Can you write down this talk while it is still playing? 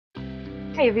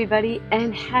Hi everybody,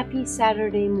 and happy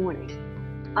Saturday morning.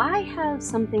 I have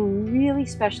something really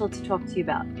special to talk to you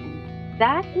about, and if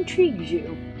that intrigues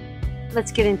you,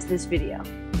 let's get into this video.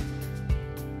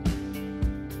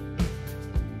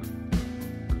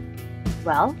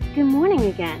 Well, good morning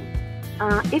again.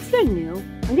 If you're new,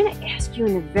 I'm going to ask you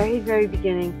in the very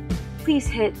beginning, please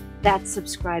hit that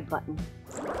subscribe button.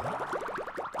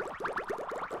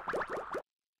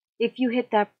 If you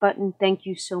hit that button, thank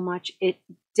you so much. It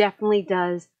definitely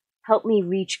does help me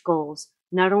reach goals,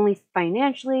 not only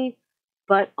financially,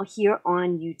 but here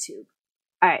on YouTube.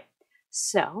 All right,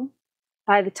 so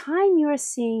by the time you're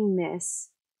seeing this,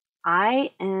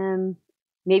 I am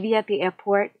maybe at the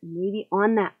airport, maybe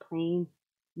on that plane,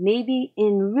 maybe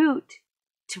en route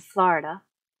to Florida,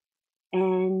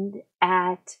 and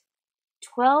at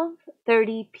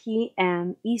 12:30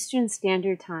 p.m. Eastern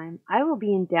Standard Time, I will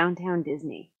be in downtown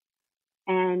Disney.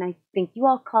 And I think you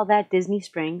all call that Disney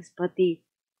Springs, but the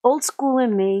old school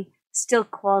in me still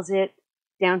calls it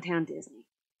Downtown Disney.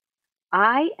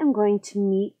 I am going to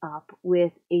meet up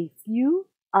with a few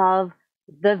of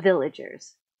the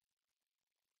villagers.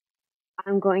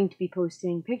 I'm going to be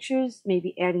posting pictures,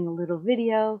 maybe adding a little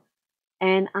video,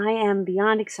 and I am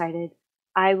beyond excited.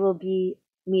 I will be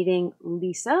meeting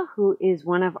Lisa, who is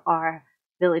one of our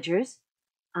villagers,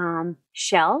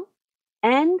 Shell,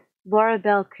 and Laura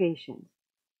Bell Creations.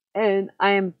 And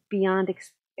I am beyond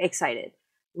excited.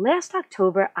 Last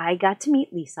October, I got to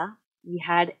meet Lisa. We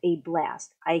had a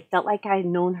blast. I felt like I had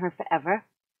known her forever.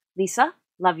 Lisa,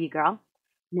 love you, girl.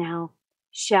 Now,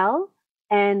 Shell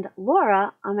and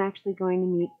Laura, I'm actually going to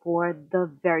meet for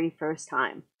the very first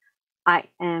time.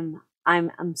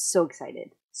 I'm so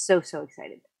excited. So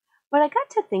excited. But I got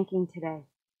to thinking today.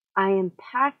 I am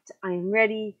packed. I am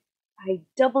ready. I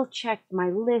double-checked my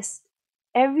list.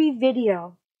 Every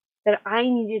video that I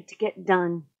needed to get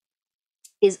done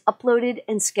is uploaded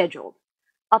and scheduled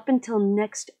up until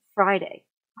next Friday.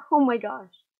 Oh my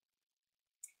gosh.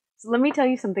 So let me tell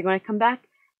you something. When I come back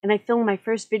and I film my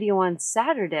first video on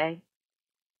Saturday,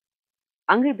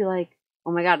 I'm going to be like,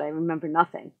 oh my God, I remember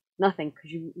nothing. Nothing.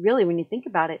 Because you really, when you think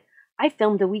about it, I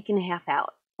filmed a week and a half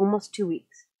out, almost 2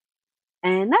 weeks.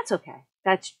 And that's okay.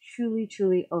 That's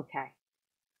truly okay.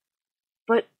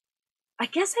 But I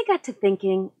guess I got to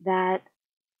thinking that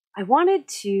I wanted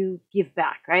to give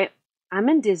back, right? I'm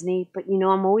in Disney, but you know,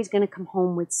 I'm always going to come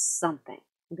home with something.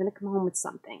 I'm going to come home with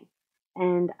something.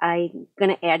 And I'm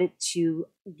going to add it to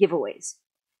giveaways.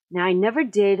 Now, I never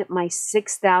did my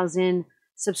 6,000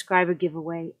 subscriber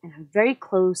giveaway, and I'm very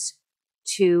close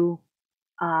to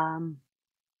my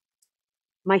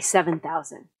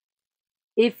 7,000.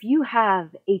 If you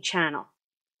have a channel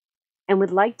and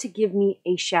would like to give me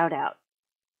a shout out,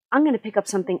 I'm going to pick up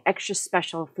something extra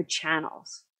special for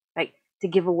channels, like to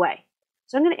give away.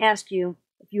 So I'm going to ask you,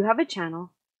 if you have a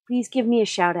channel, please give me a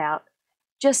shout out,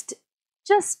 just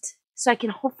so I can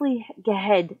hopefully get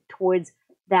ahead towards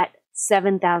that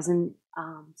 7,000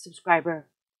 subscriber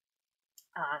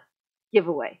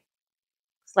giveaway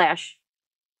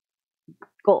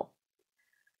 / goal.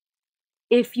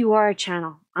 If you are a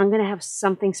channel, I'm going to have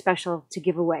something special to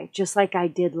give away, just like I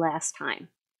did last time.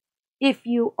 If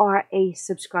you are a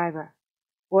subscriber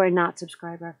or a not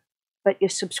subscriber, but you're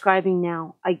subscribing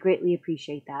now, I greatly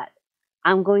appreciate that.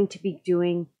 I'm going to be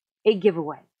doing a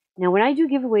giveaway. Now, when I do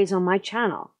giveaways on my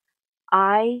channel,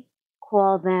 I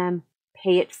call them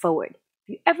pay it forward. If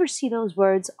you ever see those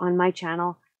words on my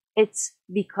channel, it's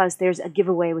because there's a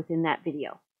giveaway within that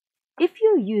video. If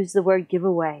you use the word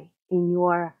giveaway in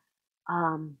your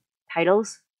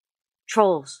titles,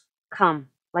 trolls come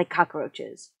like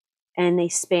cockroaches. And they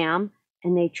spam,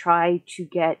 and they try to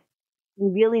get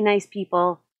really nice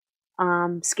people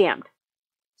scammed.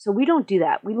 So we don't do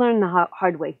that. We learn the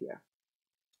hard way here.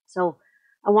 So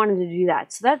I wanted to do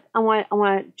that. So that I want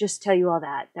to just tell you all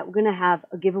that we're going to have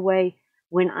a giveaway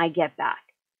when I get back.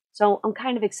 So I'm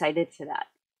kind of excited for that.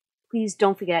 Please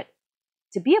don't forget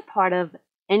to be a part of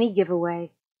any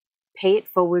giveaway. Pay it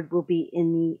forward will be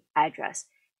in the address.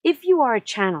 If you are a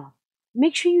channel,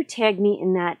 make sure you tag me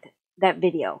in that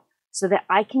video, so that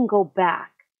I can go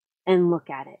back and look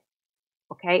at it,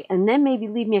 okay? And then maybe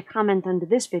leave me a comment under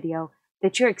this video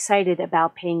that you're excited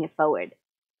about paying it forward.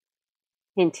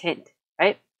 Hint, hint,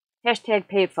 right? Hashtag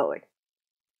pay it forward.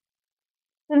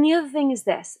 Then the other thing is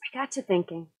this. I got to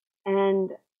thinking,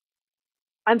 and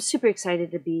I'm super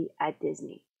excited to be at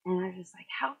Disney. And I was like,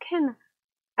 how can...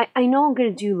 I know I'm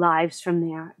going to do lives from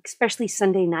there, especially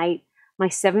Sunday night, my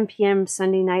 7 p.m.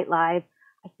 Sunday night live.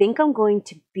 I think I'm going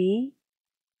to be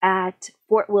at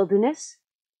Fort Wilderness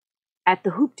at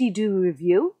the Hoop-Dee-Doo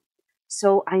Review.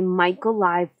 So I might go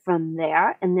live from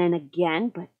there and then again,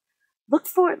 but look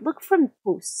for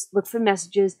posts, look for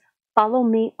messages. Follow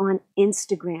me on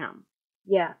Instagram.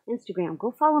 Yeah, Instagram.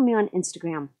 Go follow me on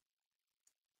Instagram.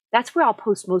 That's where I'll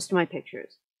post most of my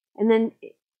pictures. And then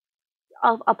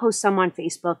I'll post some on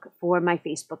Facebook for my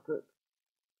Facebook group.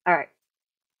 All right.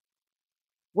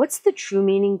 What's the true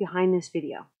meaning behind this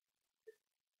video?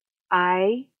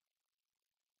 I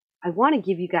want to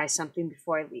give you guys something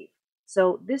before I leave.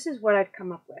 So this is what I've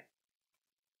come up with.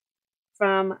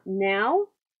 From now,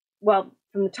 well,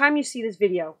 from the time you see this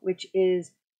video, which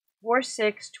is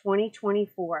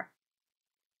 4/6/2024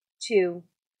 to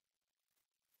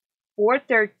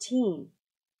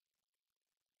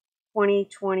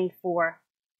 4/13/2024,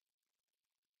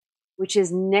 which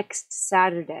is next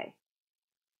Saturday,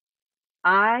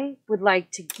 I would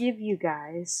like to give you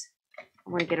guys, I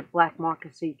want to get a black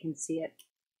marker so you can see it,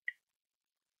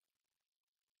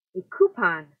 a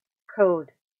coupon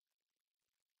code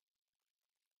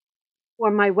for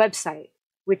my website,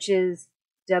 which is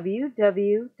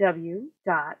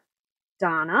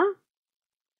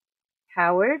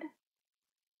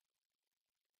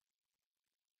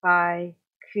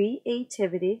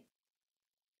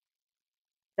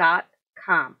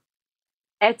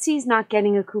Etsy's not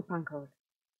getting a coupon code,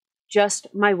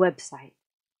 just my website.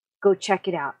 Go check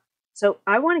it out. So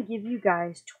I want to give you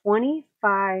guys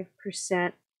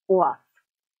 25% off.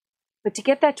 But to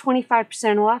get that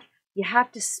 25% off, you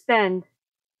have to spend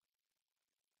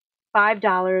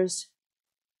 $5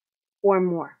 or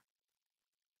more.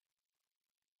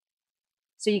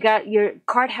 So you got, your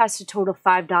cart has to total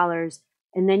 $5,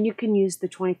 and then you can use the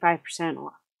 25%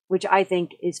 off, which I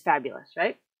think is fabulous,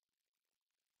 right?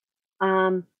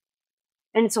 And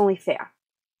it's only fair.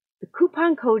 The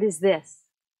coupon code is this.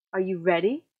 Are you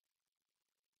ready?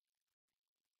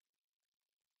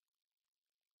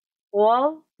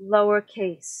 All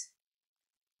lowercase.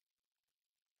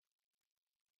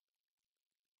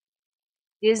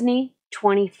 Disney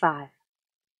 25.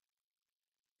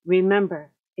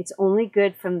 Remember, it's only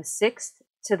good from the 6th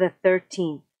to the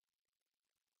 13th.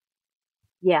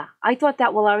 Yeah, I thought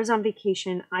that while I was on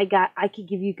vacation, I could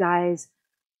give you guys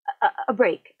a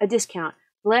break, a discount.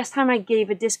 The last time I gave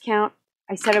a discount,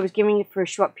 I said I was giving it for a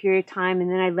short period of time,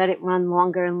 and then I let it run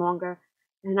longer and longer.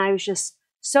 And I was just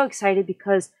so excited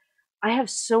because I have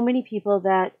so many people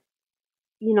that,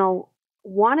 you know,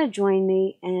 want to join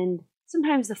me, and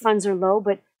sometimes the funds are low,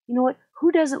 but you know what?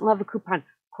 Who doesn't love a coupon?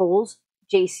 Kohl's,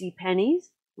 J.C.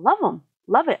 Penney's, love them.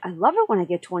 Love it. I love it when I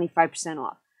get 25%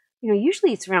 off. You know,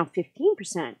 usually it's around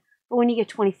 15%, but when you get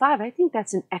 25, I think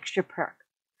that's an extra perk.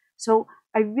 So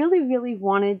I really, really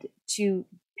wanted to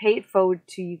pay it forward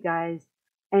to you guys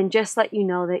and just let you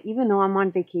know that even though I'm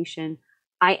on vacation,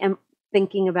 I am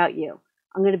thinking about you.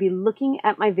 I'm going to be looking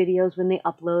at my videos when they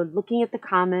upload, looking at the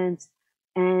comments,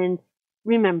 and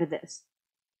remember this.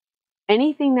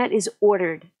 Anything that is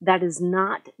ordered that is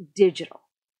not digital,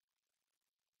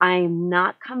 I am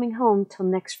not coming home till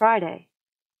next Friday.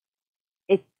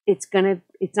 It's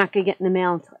not gonna get in the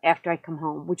mail until after I come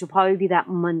home, which will probably be that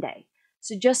Monday.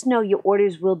 So just know your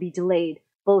orders will be delayed,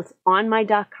 both on my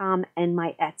 .com and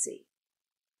my Etsy.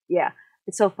 Yeah,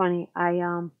 it's so funny. I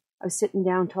was sitting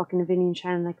down talking to Vinny and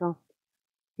Shannon, and I go, I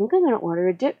think I'm gonna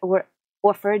order or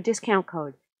offer a discount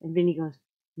code. And Vinny goes,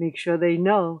 make sure they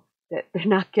know that they're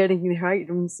not getting their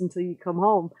items until you come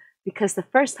home. Because the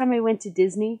first time I went to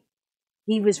Disney,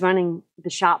 he was running the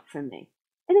shop for me.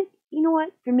 And you know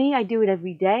what? For me, I do it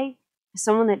every day. For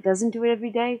someone that doesn't do it every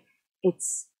day,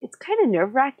 it's kind of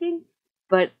nerve-wracking.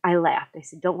 But I laughed. I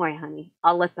said, don't worry, honey.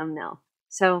 I'll let them know.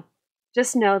 So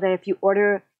just know that if you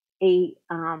order an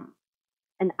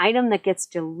item that gets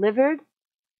delivered,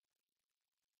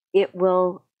 it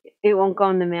won't go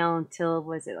in the mail until,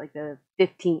 was it like the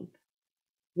 15th?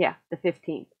 Yeah, the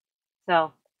 15th.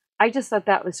 So I just thought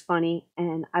that was funny,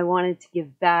 and I wanted to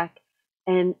give back.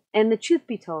 And the truth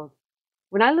be told,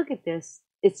 when I look at this,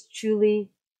 it's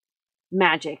truly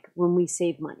magic when we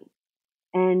save money.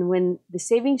 And when the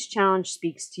Savings Challenge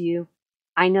speaks to you,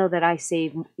 I know that I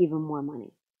save even more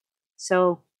money.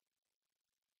 So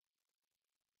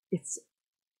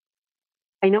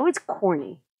I know it's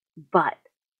corny, but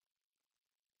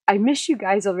I miss you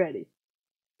guys already.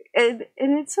 And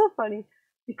it's so funny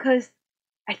because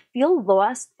I feel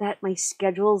lost that my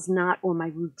schedule's not, or my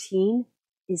routine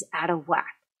is out of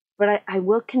whack. But I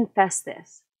will confess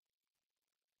this.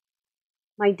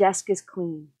 My desk is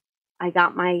clean. I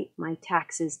got my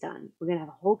taxes done. We're going to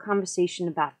have a whole conversation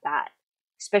about that,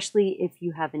 especially if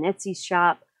you have an Etsy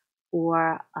shop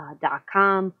or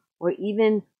 .com or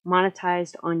even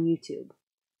monetized on YouTube.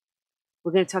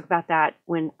 We're going to talk about that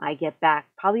when I get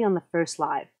back, probably on the first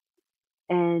live.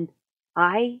 And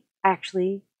I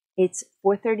actually It's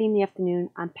 4:30 in the afternoon.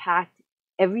 I'm packed.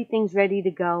 Everything's ready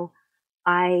to go.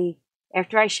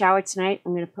 After I shower tonight,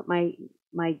 I'm gonna put my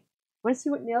want to see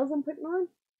what nails I'm putting on?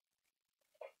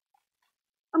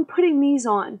 I'm putting these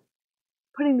on.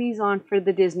 Putting these on for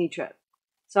the Disney trip.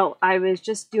 So I was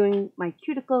just doing my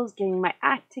cuticles, getting my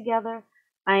act together.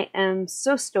 I am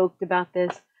so stoked about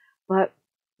this. But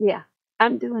yeah,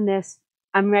 I'm doing this.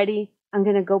 I'm ready. I'm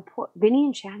gonna go pour Vinny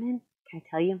and Shannon, can I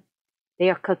tell you? They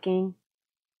are cooking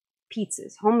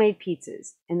pizzas, homemade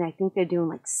pizzas. And I think they're doing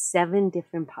like 7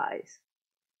 different pies.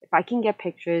 If I can get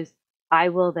pictures, I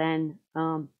will then,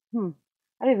 I don't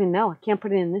even know. I can't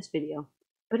put it in this video.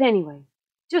 But anyway,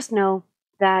 just know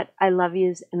that I love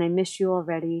yous and I miss you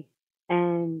already.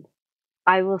 And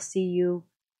I will see you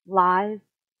live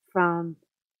from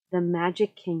the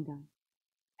Magic Kingdom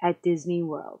at Disney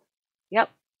World. Yep.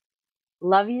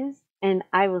 Love yous. And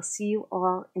I will see you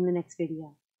all in the next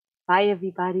video. Bye,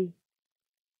 everybody.